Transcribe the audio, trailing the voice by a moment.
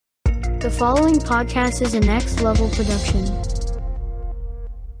The following podcast is a next level production.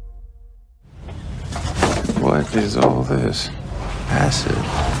 What is all this? Acid.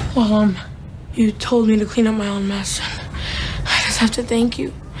 Well, you told me to clean up my own mess. I just have to thank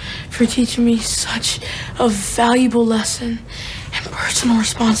you for teaching me such a valuable lesson and personal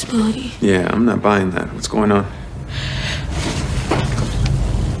responsibility. Yeah, I'm not buying that. What's going on?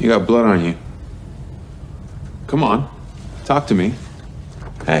 You got blood on you. Come on, talk to me.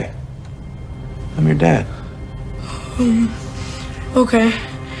 Hey, I'm your dad. Okay.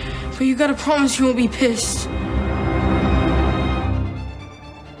 But you gotta promise you won't be pissed.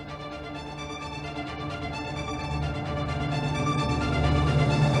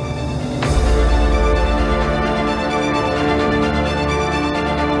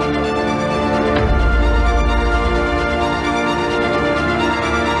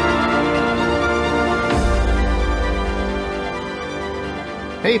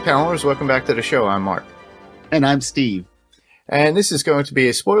 Hey, panelers, welcome back to the show. I'm Mark. And I'm Steve. And this is going to be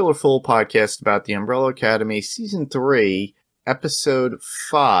a spoiler-full podcast about The Umbrella Academy Season 3, Episode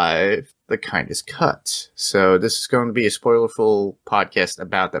 5, The Kindest Cut. So this is going to be a spoiler-full podcast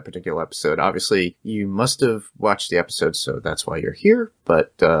about that particular episode. Obviously, you must have watched the episode, so that's why you're here.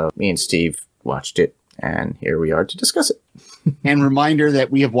 But me and Steve watched it, and here we are to discuss it. And reminder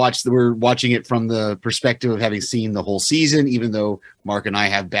that we're watching it from the perspective of having seen the whole season, even though Mark and I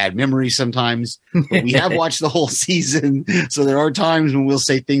have bad memories sometimes. But we have watched the whole season. So there are times when we'll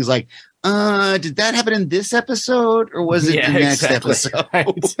say things like, did that happen in this episode? Or was it the next episode? Right.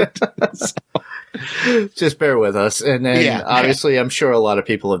 Just bear with us. And then obviously I'm sure a lot of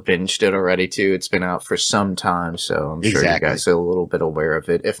people have binged it already too. It's been out for some time, so I'm sure you guys are a little bit aware of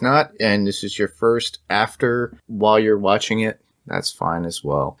it. If not, and this is your first while you're watching it, that's fine as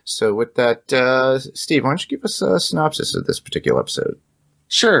well. So with that, Steve, why don't you give us a synopsis of this particular episode?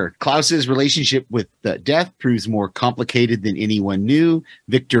 Sure. Klaus's relationship with death proves more complicated than anyone knew.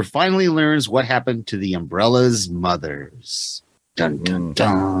 Victor finally learns what happened to the Umbrella's mothers. Dun, dun,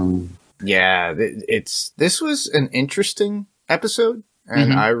 dun. Yeah, this was an interesting episode,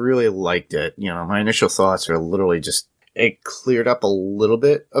 and I really liked it. You know, my initial thoughts are literally just, it cleared up a little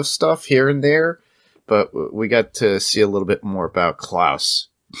bit of stuff here and there, but we got to see a little bit more about Klaus,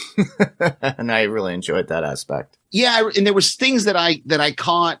 and I really enjoyed that aspect. Yeah, and there was things that I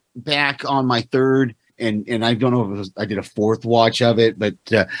caught back on my third, and I don't know if I did a fourth watch of it, but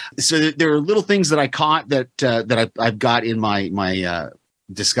so there are little things that I caught that I've got in my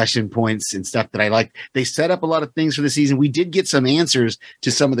discussion points and stuff that I like. They set up a lot of things for the season. We did get some answers to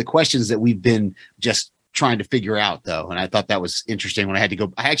some of the questions that we've been just trying to figure out, though, and I thought that was interesting. When I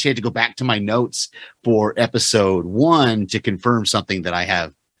actually had to go back to my notes for episode 1 to confirm something that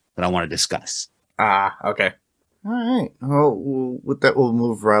I want to discuss. Okay. All right. Well, with that, we'll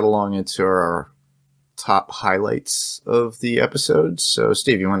move right along into our top highlights of the episode. So,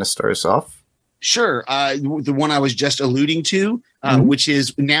 Steve, you want to start us off? Sure. The one I was just alluding to, which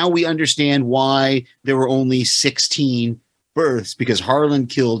is now we understand why there were only 16 births, because Harlan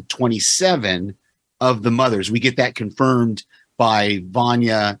killed 27 of the mothers. We get that confirmed by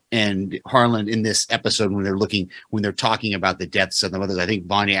Vanya and Harlan in this episode when they're talking about the deaths of the mothers. I think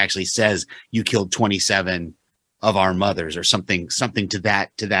Vanya actually says, "You killed 27 of our mothers," or something to that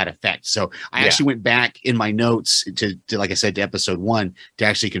effect. So I actually went back in my notes to like I said, to episode 1 to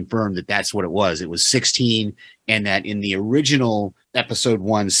actually confirm that that's what it was. It was 16, and that in the original episode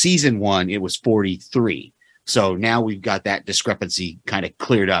 1, season 1, it was 43. So now we've got that discrepancy kind of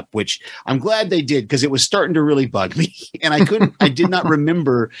cleared up, which I'm glad they did, because it was starting to really bug me. And I did not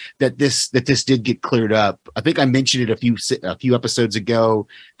remember that this did get cleared up. I think I mentioned it a few episodes ago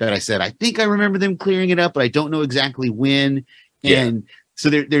that I said, I think I remember them clearing it up, but I don't know exactly when. Yeah. And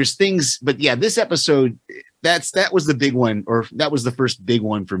so there's things, but yeah, this episode, that was the big one, or that was the first big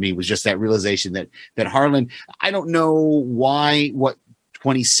one for me, was just that realization that Harlan, I don't know what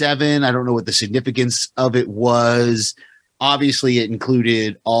 27. I don't know what the significance of it was. Obviously, it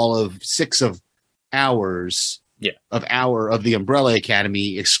included all of 6 of hours of the Umbrella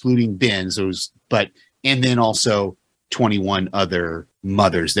Academy, excluding Ben's. And then also 21 other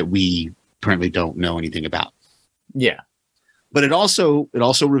mothers that we apparently don't know anything about. Yeah, but it also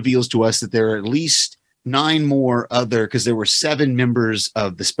reveals to us that there are at least 9 more because there were 7 members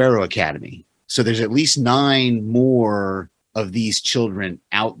of the Sparrow Academy, so there's at least 9 more of these children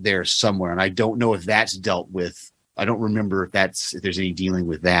out there somewhere, and I don't know if that's dealt with. I don't remember if there's any dealing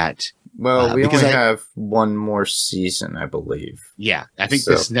with that. Well, we only have one more season, I believe. Yeah, I think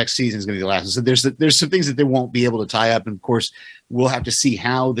this next season is going to be the last. So there's some things that they won't be able to tie up, and of course, we'll have to see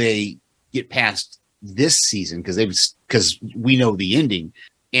how they get past this season, because we know the ending.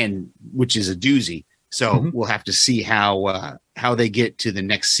 and which is a doozy. So we'll have to see how they get to the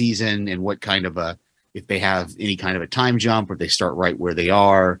next season and what kind of if they have any kind of a time jump or if they start right where they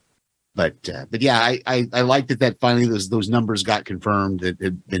are. But yeah, I liked that finally those numbers got confirmed that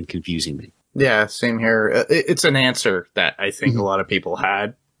had been confusing me. Yeah, same here. It's an answer that I think a lot of people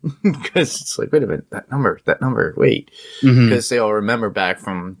had because it's like, wait a minute, that number, wait. Because they all remember back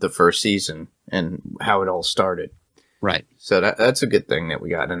from the first season and how it all started. Right. So that's a good thing that we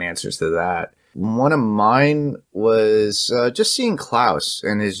got an answers to that. One of mine was just seeing Klaus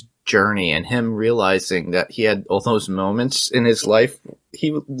and his journey and him realizing that he had all those moments in his life.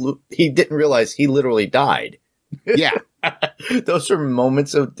 He didn't realize he literally died. Yeah. Those were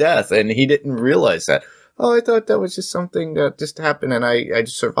moments of death, and he didn't realize that. Oh, I thought that was just something that just happened, and I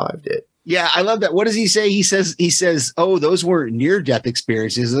just survived it. Yeah, I love that. What does he say? He says, oh, those were near-death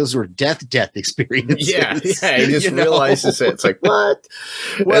experiences. Those were death experiences. Yeah, he just realizes it. It's like, what?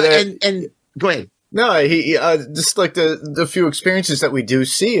 Well, and go ahead. No, he just like the few experiences that we do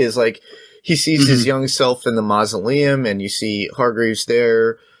see is like he sees his young self in the mausoleum, and you see Hargreaves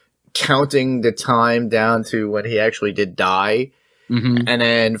there counting the time down to when he actually did die, and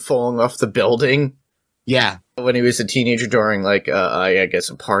then falling off the building. Yeah. When he was a teenager during, like, I guess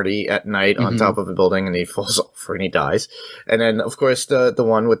a party at night on top of a building, and he falls off and he dies. And then, of course, the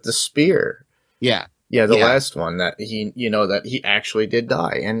one with the spear. Yeah. Yeah, the last one that that he actually did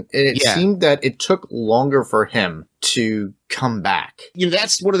die. And it seemed that it took longer for him to come back.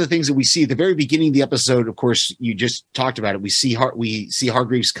 That's one of the things that we see at the very beginning of the episode. Of course, you just talked about it. We see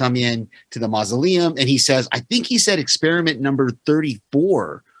Hargreaves come in to the mausoleum, and he says, I think he said experiment number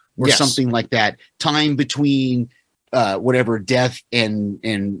 34 or something like that. Time between whatever death and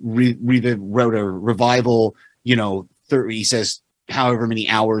revival, 30, he says, however many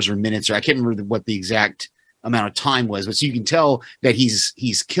hours or minutes, or I can't remember what the exact amount of time was, but so you can tell that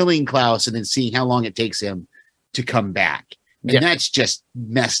he's killing Klaus and then seeing how long it takes him to come back. And that's just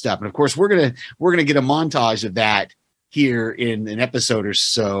messed up. And of course, we're gonna get a montage of that here in an episode or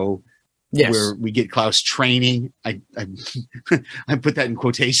so, where we get Klaus training. I put that in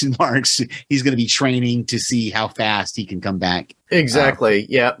quotation marks. He's going to be training to see how fast he can come back. Exactly.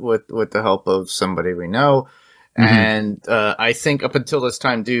 With the help of somebody we know. And I think up until this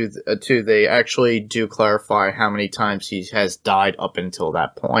time, too, they actually do clarify how many times he has died up until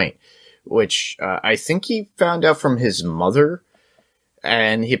that point, which I think he found out from his mother,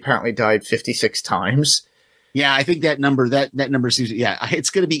 and he apparently died 56 times. Yeah, I think that number seems. Yeah, it's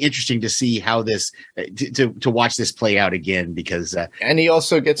going to be interesting to see how this to watch this play out again, because and he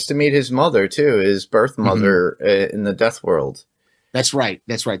also gets to meet his mother too, his birth mother in the death world. That's right.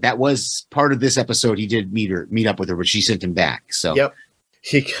 That was part of this episode. He did meet up with her, but she sent him back. So yep.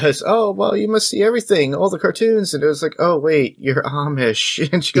 He goes, oh, well, you must see everything, all the cartoons. And it was like, oh, wait, you're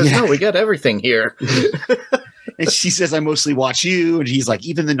Amish. And she goes, no, we got everything here. And she says, I mostly watch you. And he's like,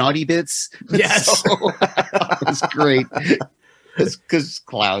 even the naughty bits? Yes. It's great. Because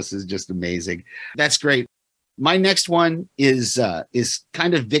Klaus is just amazing. That's great. My next one is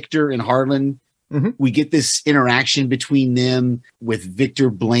kind of Victor and Harlan. We get this interaction between them with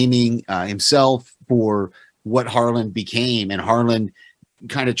Victor blaming himself for what Harlan became, and Harlan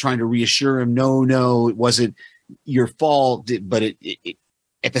kind of trying to reassure him, no, it wasn't your fault. But it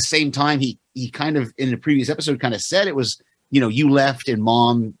at the same time, he kind of in the previous episode kind of said it was, you left and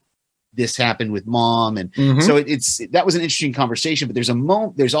mom, this happened with mom. And so that was an interesting conversation, but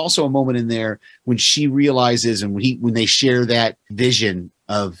there's also a moment in there when she realizes, and when they share that vision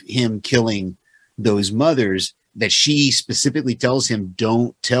of him killing those mothers, that she specifically tells him,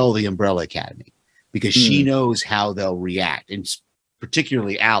 don't tell the Umbrella Academy, because she knows how they'll react. And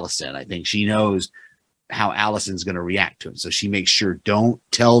particularly Allison, I think she knows how Allison's going to react to it. So she makes sure, don't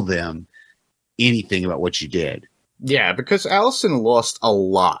tell them anything about what you did. Yeah, because Allison lost a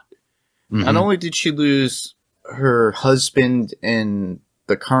lot. Not only did she lose her husband in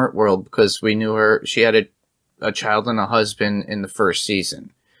the current world, because we knew she had a child and a husband in the first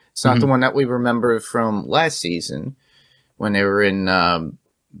season. It's not the one that we remember from last season when they were in,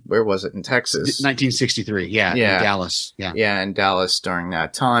 where was it? In Texas. 1963. Yeah. In Dallas. Yeah. Yeah. In Dallas during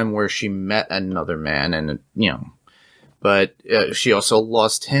that time where she met another man and, but she also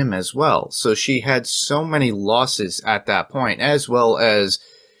lost him as well. So she had so many losses at that point, as well as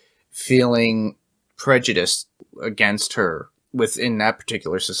feeling prejudiced against her within that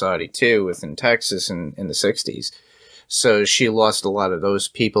particular society too, within Texas in the 60s. So she lost a lot of those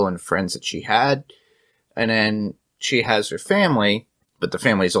people and friends that she had. And then she has her family, but the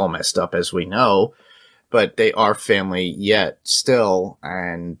family's all messed up, as we know. But they are family yet still.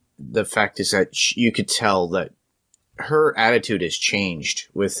 And the fact is that you could tell that her attitude has changed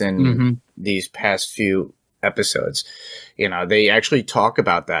within these past few episodes. You know, they actually talk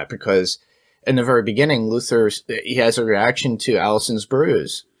about that because in the very beginning, he has a reaction to Allison's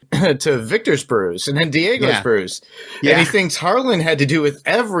bruise, to Victor's bruise, and then Diego's bruise. Yeah. And he thinks Harlan had to do with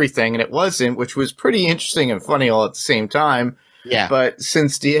everything, and it wasn't, which was pretty interesting and funny all at the same time. Yeah. But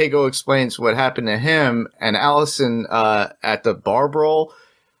since Diego explains what happened to him and Allison at the bar brawl,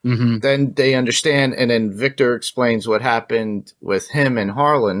 then they understand. And then Victor explains what happened with him and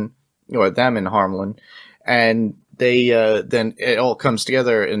Harlan, or them and Harlan. And they then it all comes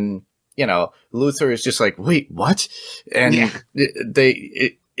together. And, you know, Luther is just like, wait, what? And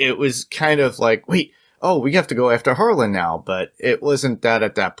it was kind of like, wait, oh, we have to go after Harlan now. But it wasn't that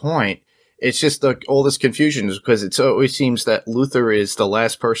at that point. It's just all this confusion is because it always seems that Luther is the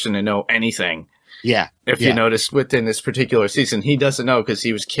last person to know anything. Yeah. If you notice within this particular season, he doesn't know because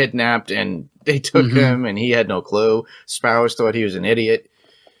he was kidnapped and they took him and he had no clue. Sparrows thought he was an idiot.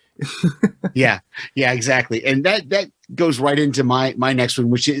 Yeah, exactly. And that goes right into my next one,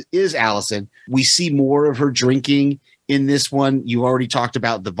 which is Allison. We see more of her drinking in this one. You already talked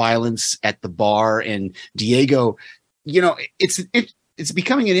about the violence at the bar, and Diego, you know, it's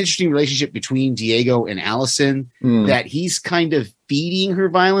becoming an interesting relationship between Diego and Allison, that he's kind of feeding her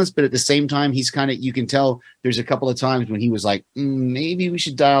violence, but at the same time, he's kind of, you can tell there's a couple of times when he was like, maybe we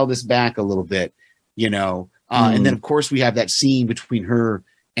should dial this back a little bit, you know? And then of course we have that scene between her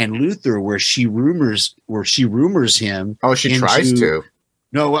and Luther where she rumors him. Oh, she tries to.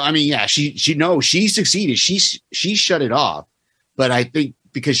 No, I mean, yeah, she succeeded. She shut it off, but I think,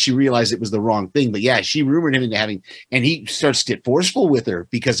 because she realized it was the wrong thing. But yeah, she rumored him into having, and he starts to get forceful with her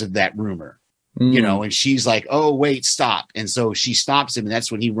because of that rumor, you know, and she's like, oh, wait, stop. And so she stops him, and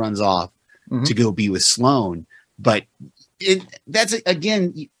that's when he runs off to go be with Sloane. But that's,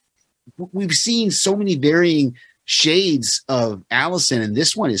 again, we've seen so many varying shades of Allison, and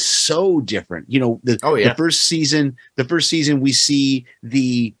this one is so different. You know, the first season we see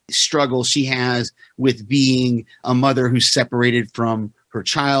the struggle she has with being a mother who's separated from her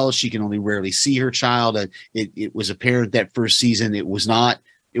child. She can only rarely see her child. It was apparent that first season it wasn't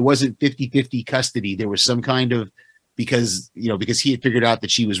 50-50 custody. There was some kind of, because he had figured out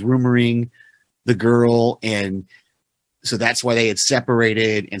that she was rumoring the girl, and so that's why they had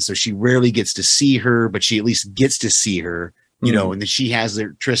separated. And so she rarely gets to see her, but she at least gets to see her, you know, and then she has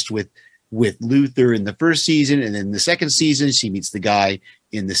their tryst with Luther in the first season. And then the second season, she meets the guy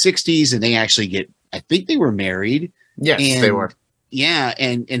in the 60s, and they actually I think they were married. Yes, they were. Yeah.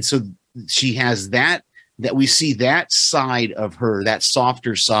 And so she has that we see that side of her, that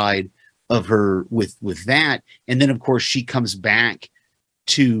softer side of her with that. And then of course she comes back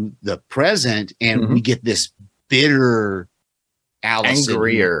to the present, and we get this bitter Allison.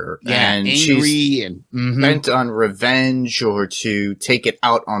 Angrier. Yeah, and angry and bent on revenge or to take it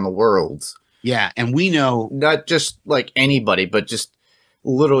out on the world. Yeah. And we know, not just like anybody, but just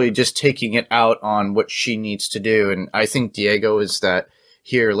literally just taking it out on what she needs to do. And I think Diego is that,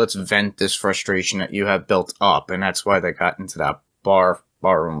 here, let's vent this frustration that you have built up. And that's why they got into that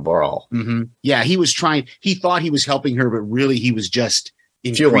barroom brawl. Yeah, he thought he was helping her, but really he was just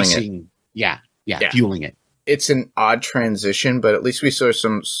increasing. Fueling it. It's an odd transition, but at least we saw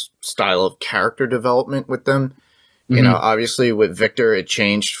some style of character development with them. You know, obviously with Victor, it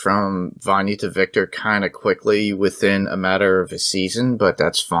changed from Vanya to Victor kind of quickly within a matter of a season, but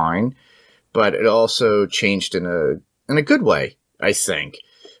that's fine. But it also changed in a good way, I think,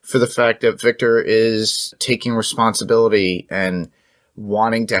 for the fact that Victor is taking responsibility and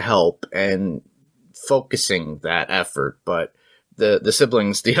wanting to help and focusing that effort. But the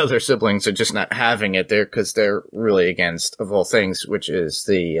other siblings are just not having it there because they're really against, of all things, which is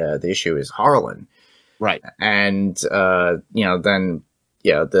the issue is Harlan. Right. And, the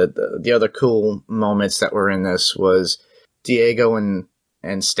other cool moments that were in this was Diego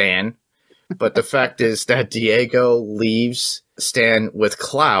and Stan. But the fact is that Diego leaves Stan with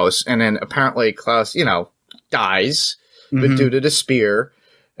Klaus, and then apparently Klaus, dies, but due to the spear.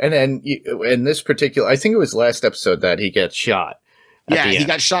 And then in this particular, I think it was last episode that he gets shot. Yeah, he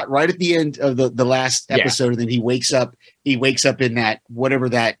got shot right at the end of the last episode, and then he wakes up. He wakes up in that whatever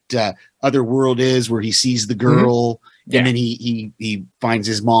that other world is, where he sees the girl, and then he finds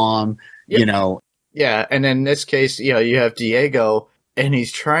his mom. Yeah, and then in this case, you have Diego, and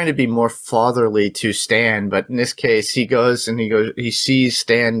he's trying to be more fatherly to Stan, but in this case, he sees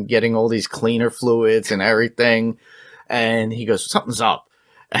Stan getting all these cleaner fluids and everything, and he goes, something's up.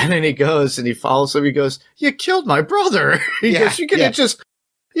 And then he goes and he follows him. He goes, "You killed my brother." He goes, "You could have just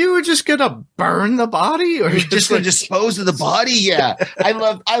You were just gonna burn the body, or You're just going to dispose of the body? Yeah, I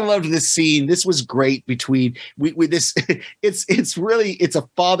loved this scene. This was great between we this. It's really a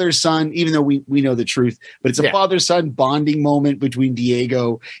father son, even though we know the truth, but it's a father son bonding moment between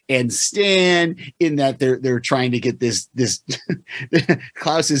Diego and Stan. In that they're trying to get this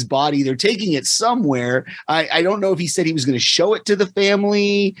Klaus's body. They're taking it somewhere. I don't know if he said he was going to show it to the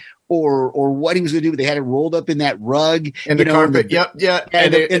family or what he was going to do. But they had it rolled up in that rug in the carpet. Yeah.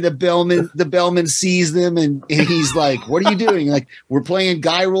 And the bellman sees them and he's like, "What are you doing?" Like, "We're playing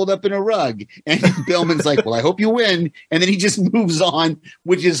guy rolled up in a rug." And the bellman's like, "Well, I hope you win." And then he just moves on,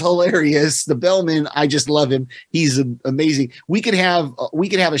 which is hilarious. The bellman, I just love him. He's amazing. We could have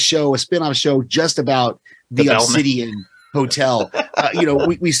a show, a spin-off show just about the Obsidian Hotel.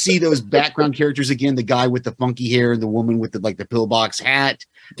 We see those background characters again, the guy with the funky hair and the woman with the pillbox hat.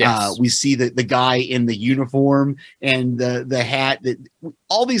 Yes. We see the guy in the uniform and the hat, that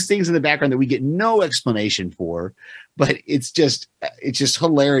all these things in the background that we get no explanation for, but it's just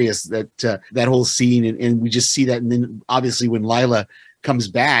hilarious that that whole scene. And we just see that. And then obviously when Lila comes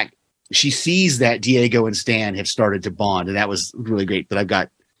back, she sees that Diego and Stan have started to bond. And that was really great. But I've got,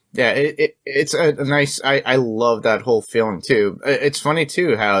 it's a nice, I love that whole feeling too. It's funny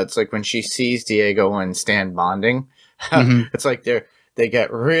too, how it's like when she sees Diego and Stan bonding, it's like they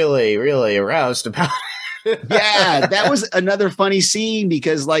get really, really aroused about it. Yeah, that was another funny scene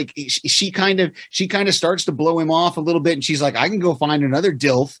because like she kind of starts to blow him off a little bit and she's like, "I can go find another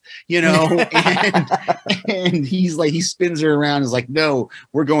DILF," and he's like, he spins her around and is like, "No,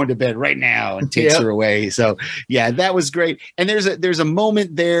 we're going to bed right now," and takes her away. So yeah, that was great. And there's a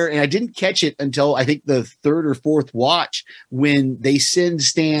moment there, and I didn't catch it until I think the third or fourth watch when they send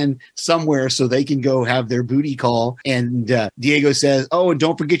Stan somewhere so they can go have their booty call. And Diego says, "Oh, and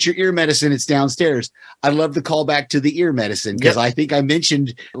don't forget your ear medicine. It's downstairs." I love the callback to the ear medicine because I think I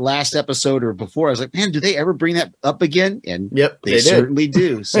mentioned last episode or before, I was like, "Man, do they ever bring that up again?" And they certainly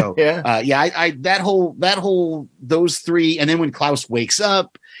do. So that whole those three, and then when Klaus wakes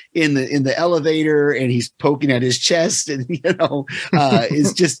up in the elevator and he's poking at his chest, and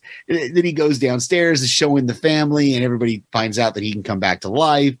it's just then he goes downstairs, is showing the family, and everybody finds out that he can come back to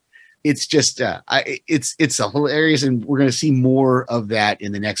life. It's just it's a hilarious, and we're going to see more of that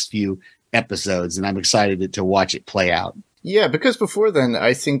in the next few episodes, and I'm excited to watch it play out. Yeah, because before then,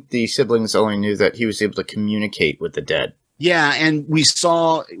 I think the siblings only knew that he was able to communicate with the dead. Yeah, and we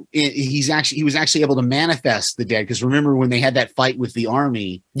saw he was actually able to manifest the dead, because remember when they had that fight with the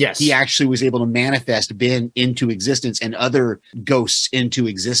army? Yes, he actually was able to manifest Ben into existence and other ghosts into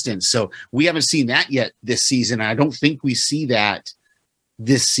existence. So we haven't seen that yet this season. I don't think we see that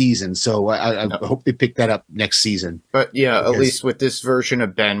this season, so I hope they pick that up next season. But yeah, at least with this version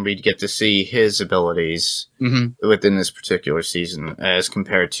of Ben, we'd get to see his abilities within this particular season as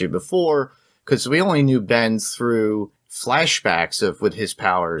compared to before, because we only knew Ben through flashbacks with his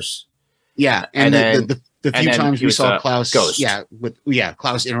powers. Yeah, and then the few times we saw Klaus, ghost.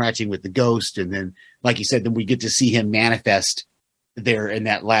 Klaus interacting with the ghost, and then, like you said, then we get to see him manifest there in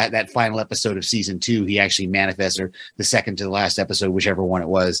that final episode of season 2. He actually manifests, or the second to the last episode, whichever one it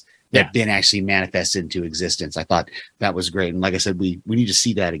was, that Ben actually manifests into existence. I thought that was great, and like I said, we need to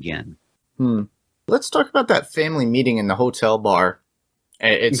see that again. Let's talk about that family meeting in the hotel bar.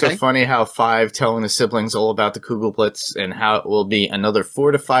 It's so funny how Five telling the siblings all about the Kugelblitz and how it will be another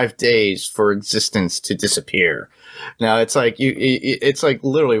 4 to 5 days for existence to disappear. Now it's like it's like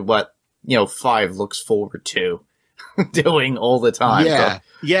literally what Five looks forward to doing all the time. But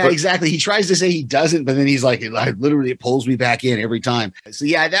exactly. He tries to say he doesn't, but then he's like, literally, it pulls me back in every time. So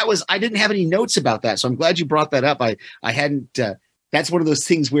yeah, I didn't have any notes about that, so I'm glad you brought that up. I hadn't. That's one of those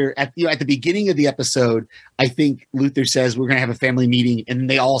things where at the beginning of the episode, I think Luther says we're going to have a family meeting, and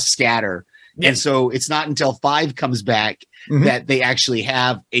they all scatter. And so it's not until Five comes back that they actually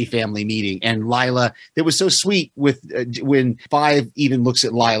have a family meeting. And Lila, that was so sweet with when Five even looks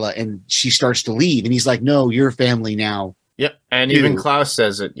at Lila and she starts to leave, and he's like, "No, you're family now." Yep. And even Klaus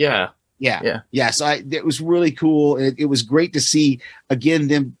says it. Yeah. So it was really cool. It was great to see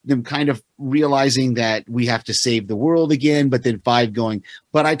again them kind of realizing that we have to save the world again, but then Five going,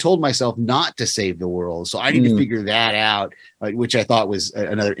 "But I told myself not to save the world, so I need to figure that out," which I thought was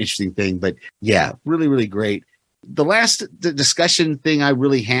another interesting thing. But yeah, really, really great. The last discussion thing I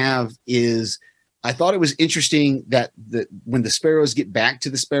really have is I thought it was interesting that when the Sparrows get back to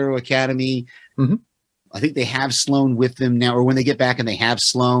the Sparrow Academy, I think they have Sloane with them now, or when they get back and they have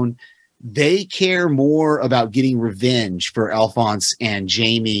Sloane, they care more about getting revenge for Alphonse and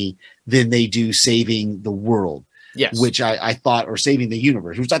Jamie than they do saving the world. Yes. which I thought, or saving the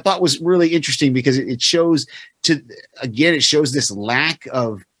universe, which I thought was really interesting because it shows it shows this lack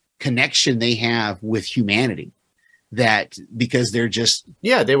of connection they have with humanity, that because they're just,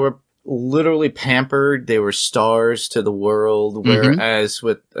 they were literally pampered. They were stars to the world. Whereas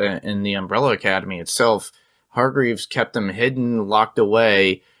with in the Umbrella Academy itself, Hargreaves kept them hidden, locked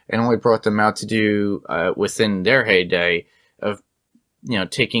away, and only brought them out to do within their heyday of,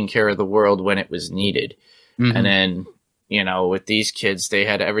 taking care of the world when it was needed. And then, with these kids, they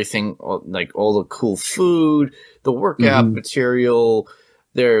had everything, like all the cool food, the workout material,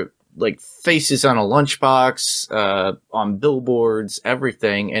 their like faces on a lunchbox, on billboards,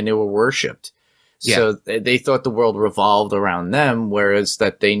 everything, and they were worshipped. Yeah. So they thought the world revolved around them, whereas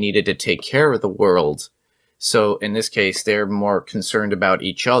that they needed to take care of the world. So in this case, they're more concerned about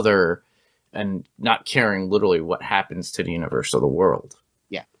each other and not caring literally what happens to the universe or the world.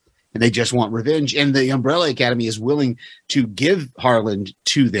 Yeah. And they just want revenge. And the Umbrella Academy is willing to give Harlan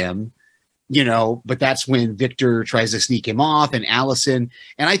to them, but that's when Victor tries to sneak him off, and Allison.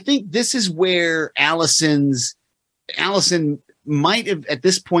 And I think this is where Allison might have, at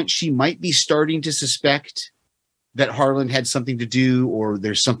this point, she might be starting to suspect that Harlan had something to do, or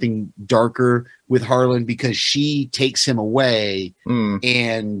there's something darker with Harlan, because she takes him away,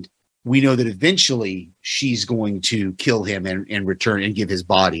 and we know that eventually she's going to kill him and return and give his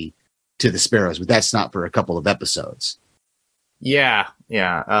body to the Sparrows, but that's not for a couple of episodes. Yeah.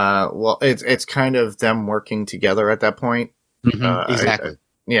 Well, it's kind of them working together at that point. Exactly.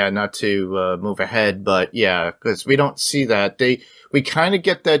 Not to move ahead, but because we don't see that. We kind of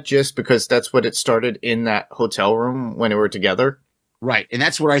get that gist because that's what it started in that hotel room when they were together. Right. And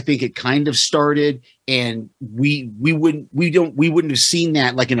that's where I think it kind of started. And we wouldn't have seen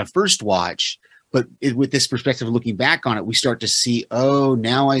that like in a first watch, but with this perspective of looking back on it, we start to see,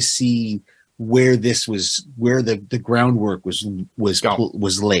 now I see where this was, where the groundwork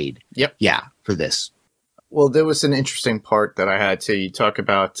was laid. Yep. Yeah. For this. Well, there was an interesting part that I had to. You talk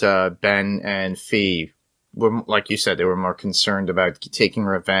about Ben and Fee. Like you said, they were more concerned about taking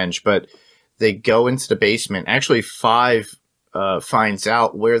revenge, but they go into the basement. Actually, Five finds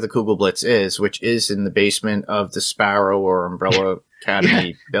out where the Kugelblitz is, which is in the basement of the Sparrow or Umbrella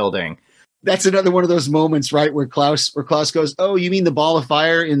Academy building. That's another one of those moments, right, where Klaus goes, "Oh, you mean the ball of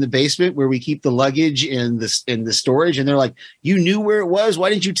fire in the basement where we keep the luggage in the storage?" And they're like, "You knew where it was. Why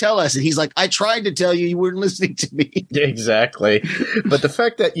didn't you tell us?" And he's like, "I tried to tell you. You weren't listening to me." Exactly. But the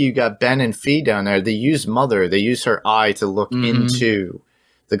fact that you got Ben and Fee down there, they use Mother. They use her eye to look into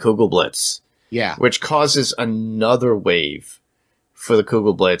the Kugelblitz. Yeah. Which causes another wave for the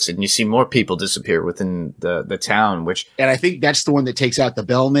Kugelblitz, and you see more people disappear within the town, and I think that's the one that takes out the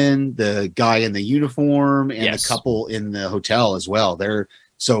bellman, the guy in the uniform, and the couple in the hotel as well.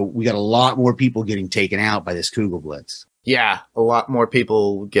 So we got a lot more people getting taken out by this Kugelblitz. Yeah, a lot more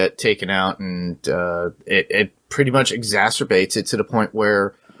people get taken out, and it pretty much exacerbates it to the point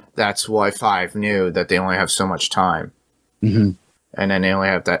where that's why Five knew that they only have so much time. And then they only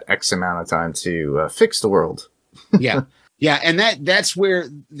have that X amount of time to fix the world. Yeah. Yeah, and that's where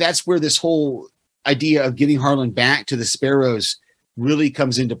this whole idea of getting Harlan back to the Sparrows really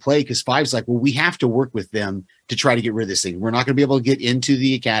comes into play, because Five's like, well, we have to work with them to try to get rid of this thing. We're not going to be able to get into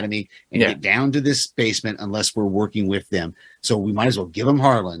the academy and get down to this basement unless we're working with them. So we might as well give them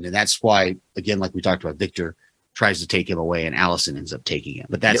Harlan, and that's why, again, like we talked about, Victor tries to take him away, and Allison ends up taking him.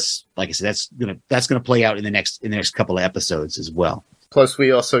 But that's like I said, that's gonna play out in the next couple of episodes as well. Plus,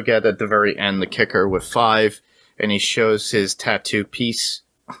 we also get at the very end the kicker with Five. And he shows his tattoo piece.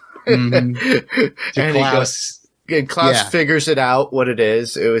 To Klaus. Klaus figures it out, what it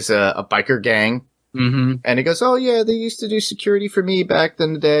is. It was a biker gang. And he goes, "Oh, yeah, they used to do security for me back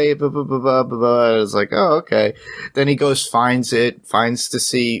in the day, blah, blah, blah, blah, blah, blah." I was like, "Oh, okay." Then he goes, finds to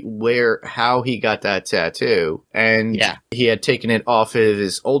see how he got that tattoo. And he had taken it off of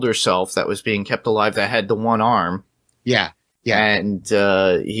his older self that was being kept alive that had the one arm. Yeah. And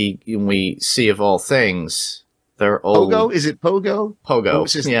we see, of all things, they're old. Pogo? Is it Pogo?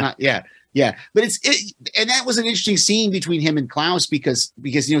 Pogo. Yeah. But and that was an interesting scene between him and Klaus because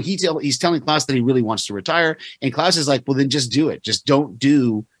he's telling Klaus that he really wants to retire, and Klaus is like, "Well, then just do it. Just don't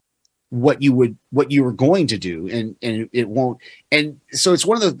do what you were going to do, and it won't." And so it's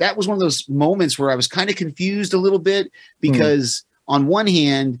that was one of those moments where I was kind of confused a little bit, because on one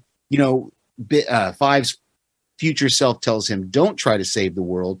hand, Five's future self tells him, "Don't try to save the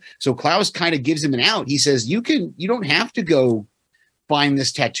world." So Klaus kind of gives him an out. He says, you don't have to go find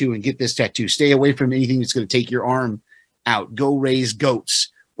this tattoo and get this tattoo. Stay away from anything that's going to take your arm out. Go raise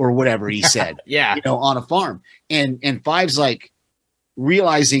goats or whatever he said, on a farm. And Five's like,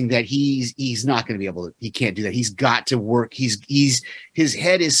 realizing that he's not going to be able to, he can't do that. He's got to work. His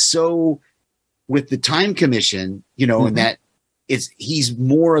head is so with the time commission, you know, and that he's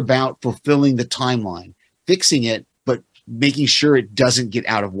more about fulfilling the timeline, fixing it, but making sure it doesn't get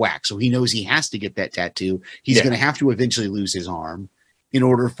out of whack. So he knows he has to get that tattoo. He's going to have to eventually lose his arm in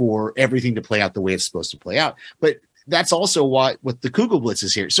order for everything to play out the way it's supposed to play out. But that's also what the Kugelblitz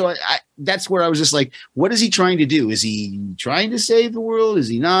is here. So that's where I was just like, what is he trying to do? Is he trying to save the world? Is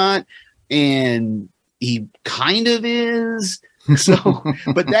he not? And he kind of is. So,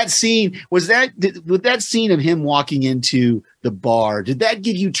 but that scene with that scene of him walking into the bar, did that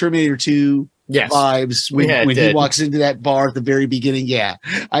give you Terminator 2 vibes when he walks into that bar at the very beginning? Yeah,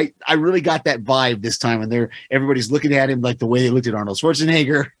 I really got that vibe this time, and everybody's looking at him like the way they looked at Arnold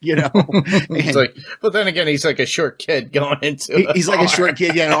Schwarzenegger, you know. It's like, but then again, he's like a short kid going into. He's like a short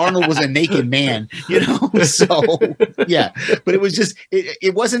kid, yeah. And Arnold was a naked man, you know. So yeah, but it was just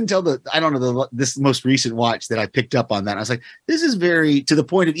it wasn't until this most recent watch that I picked up on that. I was like, this is very to the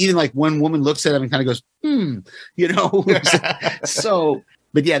point of even like one woman looks at him and kind of goes, you know. So.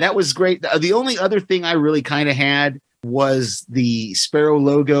 But yeah, that was great. The only other thing I really kind of had was the Sparrow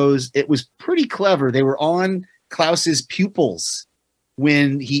logos. It was pretty clever. They were on Klaus's pupils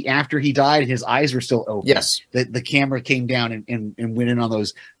after he died and his eyes were still open. Yes. The camera came down and went in on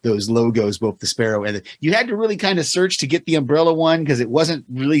those logos, both the Sparrow and you had to really kind of search to get the umbrella one because it wasn't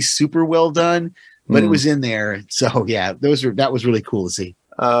really super well done, but it was in there. So yeah, that was really cool to see.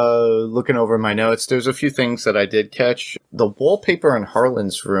 Looking over my notes, there's a few things that I did catch. The wallpaper in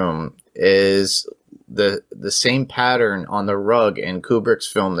Harlan's room is the same pattern on the rug in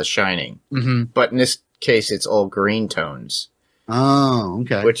Kubrick's film The Shining. But in this case, it's all green tones. Oh,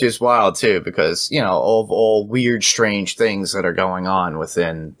 okay. Which is wild, too, because, you know, all weird, strange things that are going on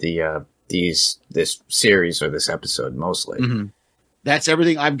within this series or this episode, mostly. That's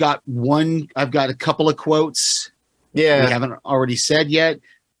everything. I've got a couple of quotes. Yeah. We haven't already said yet,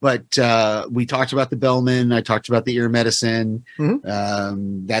 but we talked about the Bellman. I talked about the ear medicine.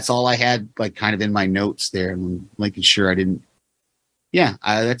 That's all I had, like, kind of in my notes there. I'm making sure I didn't. Yeah,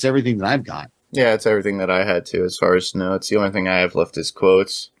 that's everything that I've got. Yeah, it's everything that I had, too, as far as notes. The only thing I have left is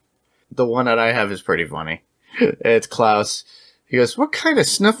quotes. The one that I have is pretty funny. It's Klaus. He goes, "What kind of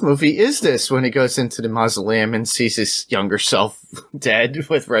snuff movie is this?" when he goes into the mausoleum and sees his younger self dead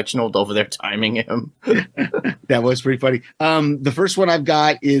with Reginald over there timing him. That was pretty funny. The first one I've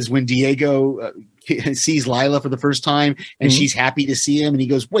got is when Diego sees Lila for the first time and she's happy to see him. And he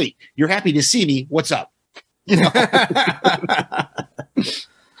goes, "Wait, you're happy to see me? What's up?" You know?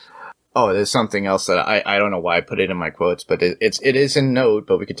 Oh, there's something else that I don't know why I put it in my quotes, but it is a note,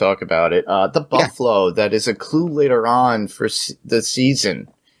 but we could talk about it. The buffalo, that is a clue later on for the season.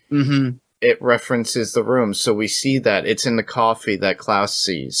 It references the room, so we see that it's in the coffee that Klaus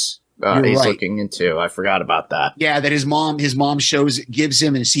sees. He's looking into. I forgot about that. Yeah, that his mom gives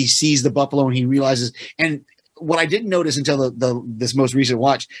him, and he sees the buffalo, and he realizes. And what I didn't notice until this most recent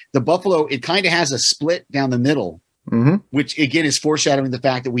watch, the buffalo, it kind of has a split down the middle. Which again is foreshadowing the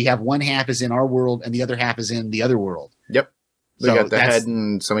fact that we have one half is in our world and the other half is in the other world. Yep. We got the head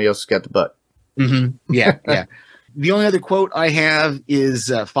and somebody else got the butt. Yeah. The only other quote I have is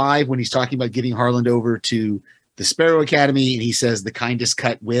 5 when he's talking about getting Harlan over to the Sparrow Academy and he says the kindest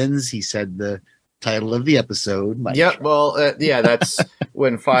cut wins. He said the title of the episode. That's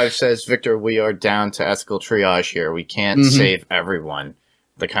when 5 says, "Victor, we are down to ethical triage here. We can't save everyone.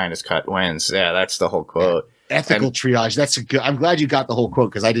 The kindest cut wins." Yeah, that's the whole quote. Ethical triage. That's a good. I'm glad you got the whole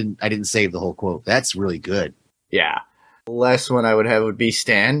quote because I didn't save the whole quote. That's really good. Yeah. The last one I would have would be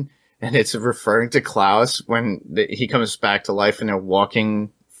Stan, and it's referring to Klaus when he comes back to life and they're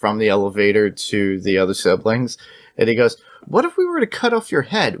walking from the elevator to the other siblings, and he goes, "What if we were to cut off your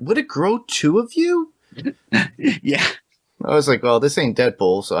head? Would it grow 2 of you?" Yeah. I was like, well, this ain't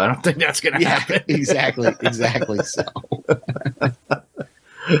Deadpool, so I don't think that's gonna happen. Exactly. So.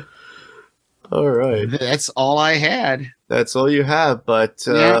 All right. That's all I had. That's all you have. But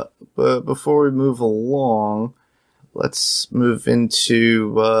before we move along, let's move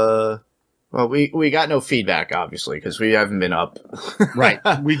into we got no feedback, obviously, because we haven't been up. Right.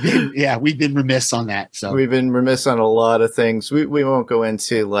 We've been remiss on that. So we've been remiss on a lot of things. We won't go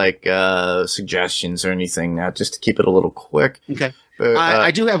into like suggestions or anything now, just to keep it a little quick. Okay. But,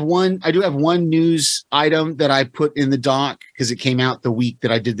 I do have one news item that I put in the doc because it came out the week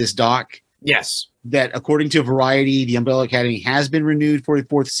that I did this doc. Yes. That according to Variety, the Umbrella Academy has been renewed for the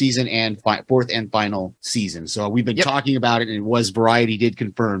 4th season and 4th and final season. So we've been talking about it, and Variety did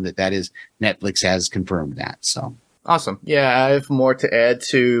confirm that is Netflix has confirmed that. So awesome. Yeah, I have more to add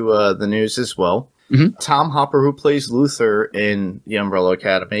to the news as well. Tom Hopper, who plays Luther in The Umbrella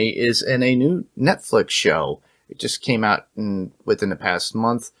Academy, is in a new Netflix show. It just came out within the past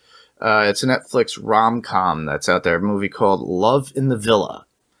month. It's a Netflix rom-com that's out there, a movie called Love in the Villa.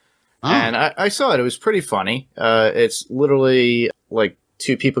 Oh. And I saw it. It was pretty funny. It's literally like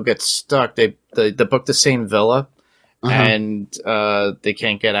two people get stuck. They book the same villa, and they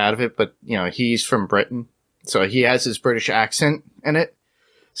can't get out of it. But, you know, he's from Britain, so he has his British accent in it.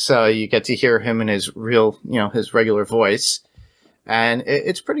 So you get to hear him in his real, you know, his regular voice. And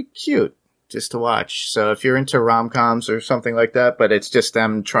it's pretty cute just to watch. So if you're into rom-coms or something like that, but it's just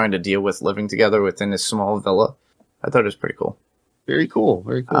them trying to deal with living together within this small villa, I thought it was pretty cool. Very cool.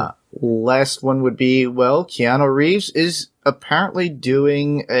 Very cool. Last one would be, well, Keanu Reeves is apparently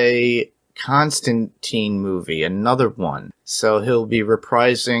doing a Constantine movie, another one. So he'll be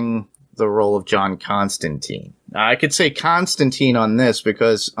reprising the role of John Constantine. Now, I could say Constantine on this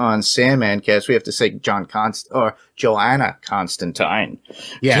because on Sandman Cast we have to say Joanna Constantine.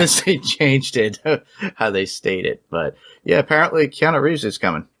 Yeah, because they changed it how they state it. But yeah, apparently Keanu Reeves is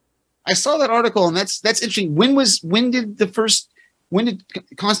coming. I saw that article, and that's interesting. When did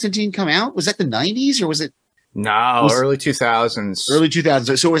Constantine come out? Was that the 90s or was it? No, early 2000s. Early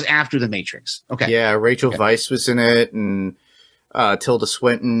 2000s. So it was after The Matrix. Okay. Yeah, Rachel Weisz was in it, and Tilda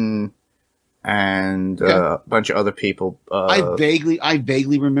Swinton, and a bunch of other people. I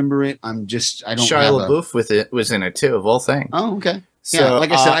vaguely remember it. I don't. Shia LaBeouf was in it too, of all things. Oh, okay. Yeah, so,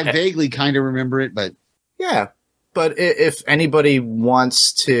 like I said, I vaguely kind of remember it, but yeah. But if anybody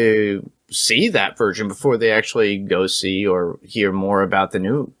wants to see that version before they actually go see or hear more about the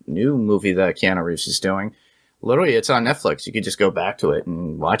new movie that Keanu Reeves is doing, literally it's on Netflix. You could just go back to it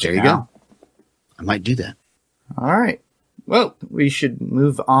and watch it. There you go. I might do that. All right. Well, we should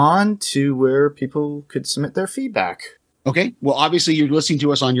move on to where people could submit their feedback. Okay. Well, obviously you're listening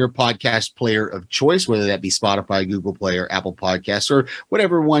to us on your podcast player of choice, whether that be Spotify, Google Play, or Apple Podcasts, or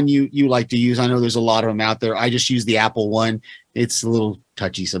whatever one you like to use. I know there's a lot of them out there. I just use the Apple one. It's a little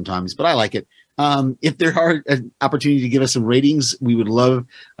touchy sometimes, but I like it. If there are an opportunity to give us some ratings, we would love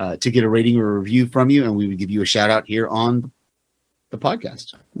to get a rating or a review from you, and we would give you a shout out here on the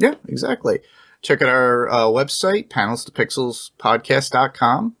podcast. Yeah, exactly. Check out our website,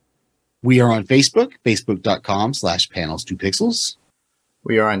 panels2pixelspodcast.com. We are on Facebook, facebook.com/panels2pixels.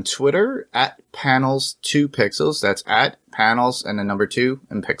 We are on Twitter @panels2pixels. That's @panels and the number 2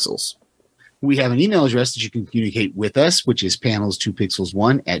 and pixels. We have an email address that you can communicate with us, which is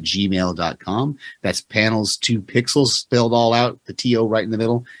panels2pixels1@gmail.com. That's panels2pixels spelled all out, the TO right in the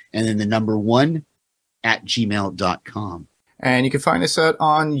middle, and then the number 1@gmail.com. And you can find us out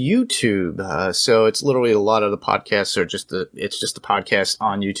on YouTube. So it's literally a lot of the podcasts are it's just the podcast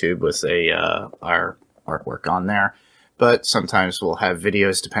on YouTube with our artwork on there. But sometimes we'll have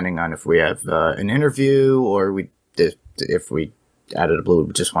videos depending on if we have an interview or if we out of the blue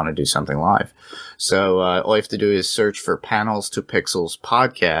we just want to do something live. So all you have to do is search for Panels to Pixels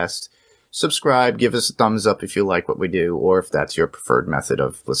podcast, subscribe, give us a thumbs up if you like what we do, or if that's your preferred method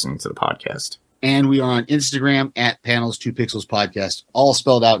of listening to the podcast. And we are on Instagram @panels2pixels podcast, all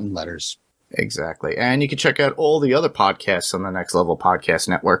spelled out in letters. Exactly. And you can check out all the other podcasts on the Next Level Podcast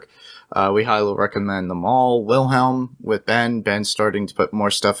Network. We highly recommend them all. Wilhelm with Ben. Ben's starting to put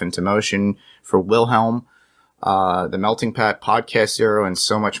more stuff into motion for Wilhelm. The Melting Pot, Podcast Zero, and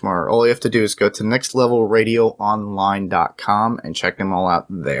so much more. All you have to do is go to nextlevelradioonline.com and check them all out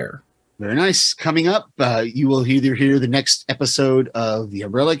there. Very nice. Coming up, you will either hear the next episode of The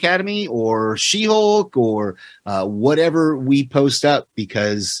Umbrella Academy or She-Hulk or whatever we post up,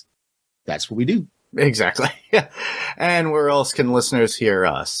 because that's what we do. Exactly. And where else can listeners hear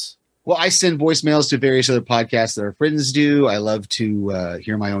us? Well, I send voicemails to various other podcasts that our friends do. I love to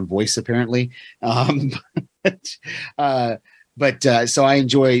hear my own voice, apparently. So I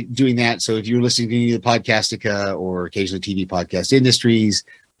enjoy doing that. So if you're listening to any of the Podcastica or occasionally TV Podcast Industries,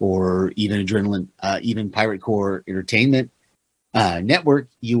 or even Adrenaline, even Pirate Core Entertainment Network,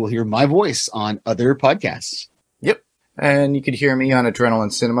 you will hear my voice on other podcasts. Yep. And you could hear me on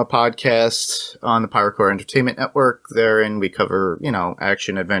Adrenaline Cinema Podcast on the Pirate Core Entertainment Network. Therein we cover,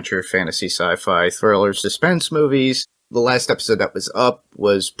 action, adventure, fantasy, sci-fi, thrillers, suspense movies. The last episode that was up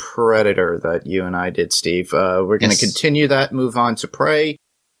was Predator that you and I did, Steve. We're going to continue that, move on to Prey.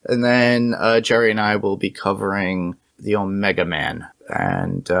 And then Jerry and I will be covering the Omega Man.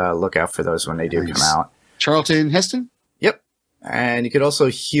 And look out for those when they do come out. Charlton Heston? Yep. And you could also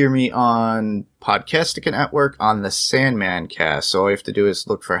hear me on Podcastica Network on the Sandman Cast. So all you have to do is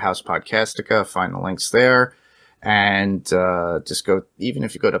look for House Podcastica, find the links there, and just go, even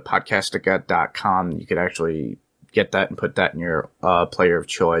if you go to podcastica.com, you could actually get that and put that in your player of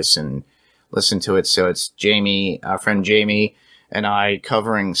choice and listen to it. So it's Jamie, our friend Jamie, and I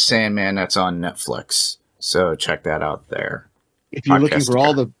covering Sandman. That's on Netflix. So check that out there. If you're looking for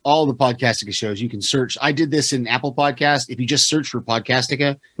all the Podcastica shows, you can search. I did this in Apple Podcast. If you just search for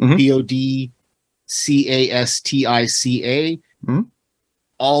Podcastica, Podcastica,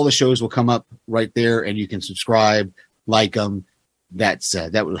 all the shows will come up right there, and you can subscribe, like them.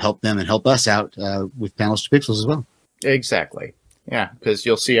 That will help them and help us out with Panels to Pixels as well. Exactly. Yeah, because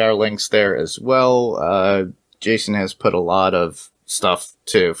you'll see our links there as well. Jason has put a lot of stuff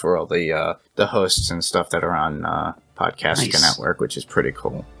too for all the hosts and stuff that are on Podcastica Network, which is pretty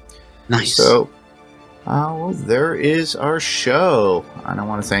cool. Nice. So, well, there is our show, and I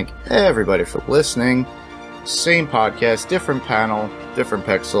want to thank everybody for listening. Same podcast, different panel, different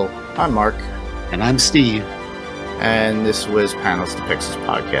pixel. I'm Mark, and I'm Steve, and this was Panels to Pixels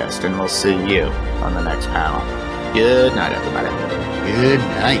podcast, and we'll see you on the next panel. Good night, everybody. Good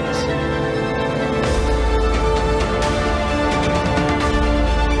night.